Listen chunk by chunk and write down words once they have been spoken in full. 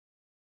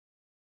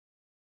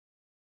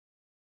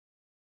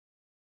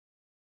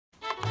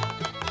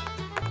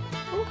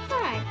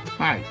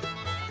Hi.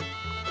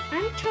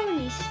 I'm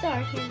Tony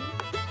Stark,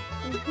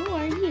 and who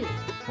are you?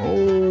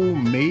 Oh,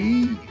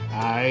 me?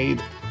 I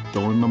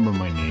don't remember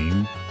my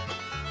name.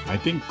 I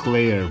think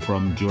Claire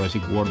from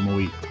Jurassic World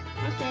movie.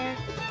 Okay.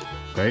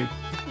 Okay?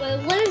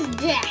 Well, what is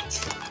that?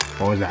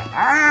 What was that?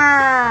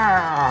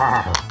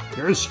 Ah!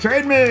 You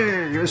scared me!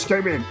 You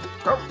scared me!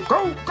 Go,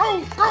 go,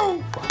 go,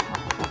 go!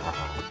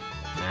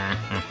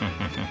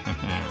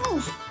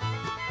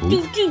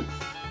 Doo doo.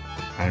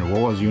 And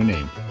what was your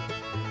name?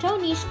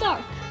 Tony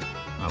Stark.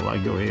 I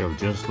like your hair,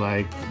 just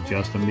like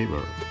Justin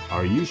Bieber.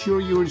 Are you sure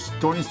you're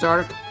Tony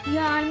Stark?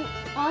 Yeah, I'm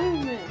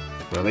Iron Man.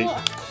 Really?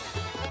 Look.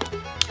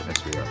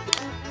 That's weird.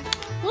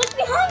 Look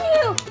behind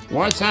you!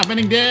 What's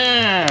happening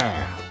there?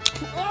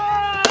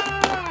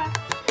 Ah!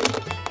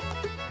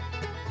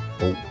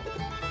 Oh,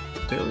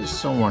 there is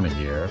someone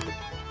here.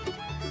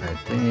 I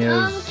think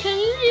it's... Can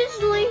you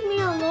just leave me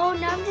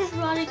alone? I'm just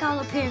running out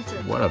of panther.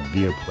 What a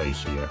beer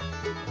place here.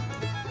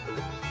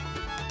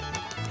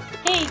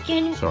 Hey,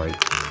 can you Sorry.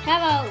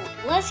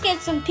 let's get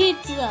some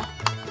pizza.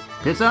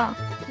 Pizza?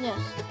 Yes.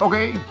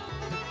 Okay.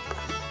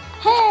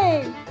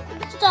 Hey!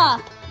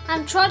 Stop!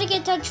 I'm trying to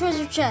get that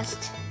treasure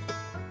chest.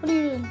 What are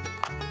you doing?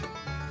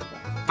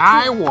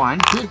 I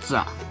want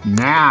pizza.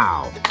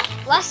 Now.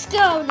 Let's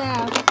go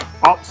now.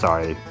 Oh,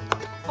 sorry.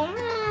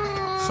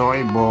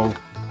 Sorry, bull.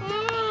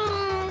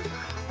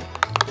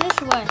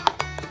 This way.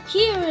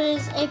 Here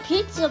is a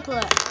pizza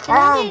place. Can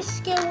I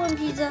just get one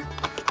pizza?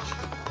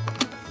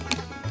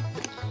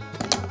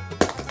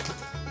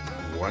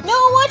 What's No,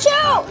 watch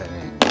out!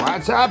 happening?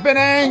 What's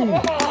happening?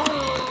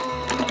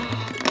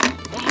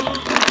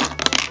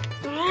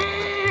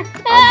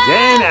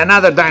 Again,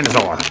 another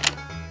dinosaur.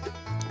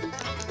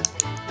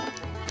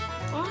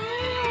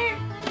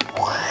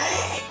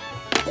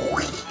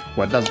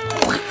 What does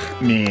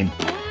mean?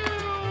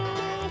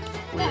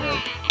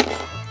 Weird.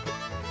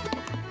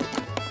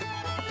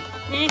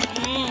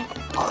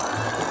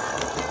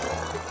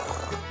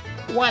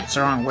 What's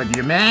wrong with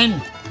you,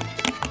 man?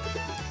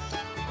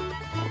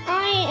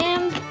 I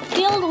am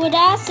filled with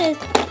acid.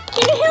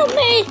 Can you help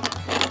me?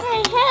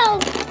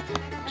 Help!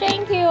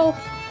 Thank you.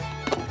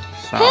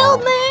 So,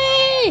 Help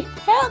me!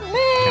 Help Can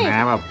me! I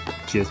have a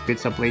cheese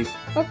pizza, please?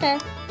 Okay.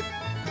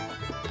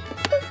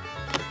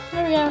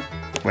 There we go.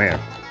 Where?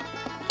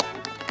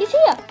 He's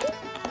here.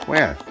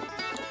 Where?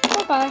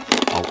 Okay.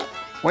 Oh,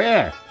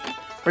 where?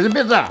 Where's the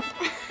pizza?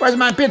 Where's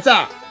my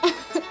pizza?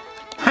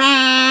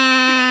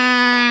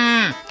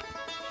 Ha!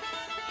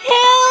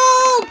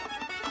 Help!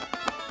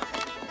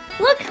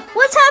 Look,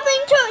 what's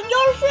happening to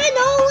your friend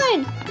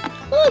Owen?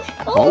 Look,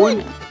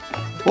 Owen.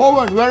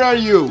 Owen, where are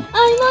you?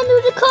 I'm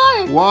under the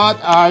car.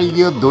 What are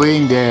you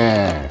doing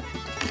there?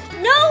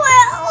 No,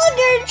 look,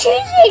 they're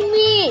chasing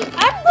me.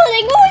 I'm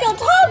putting oil on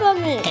top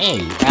of it.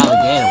 Hey,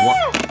 alligator,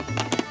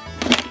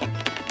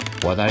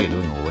 what are you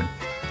doing, Owen?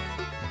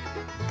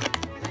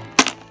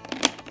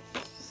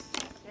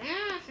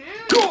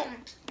 Go!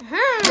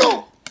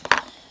 Go!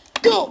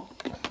 Go!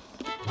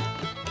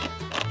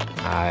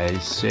 I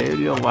saved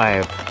your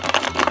life.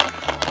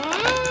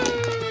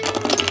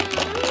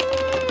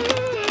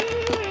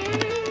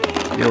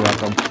 You're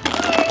welcome.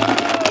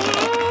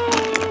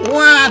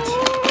 What?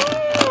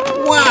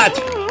 What?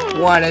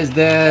 What is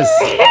this?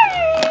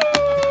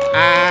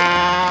 Ah!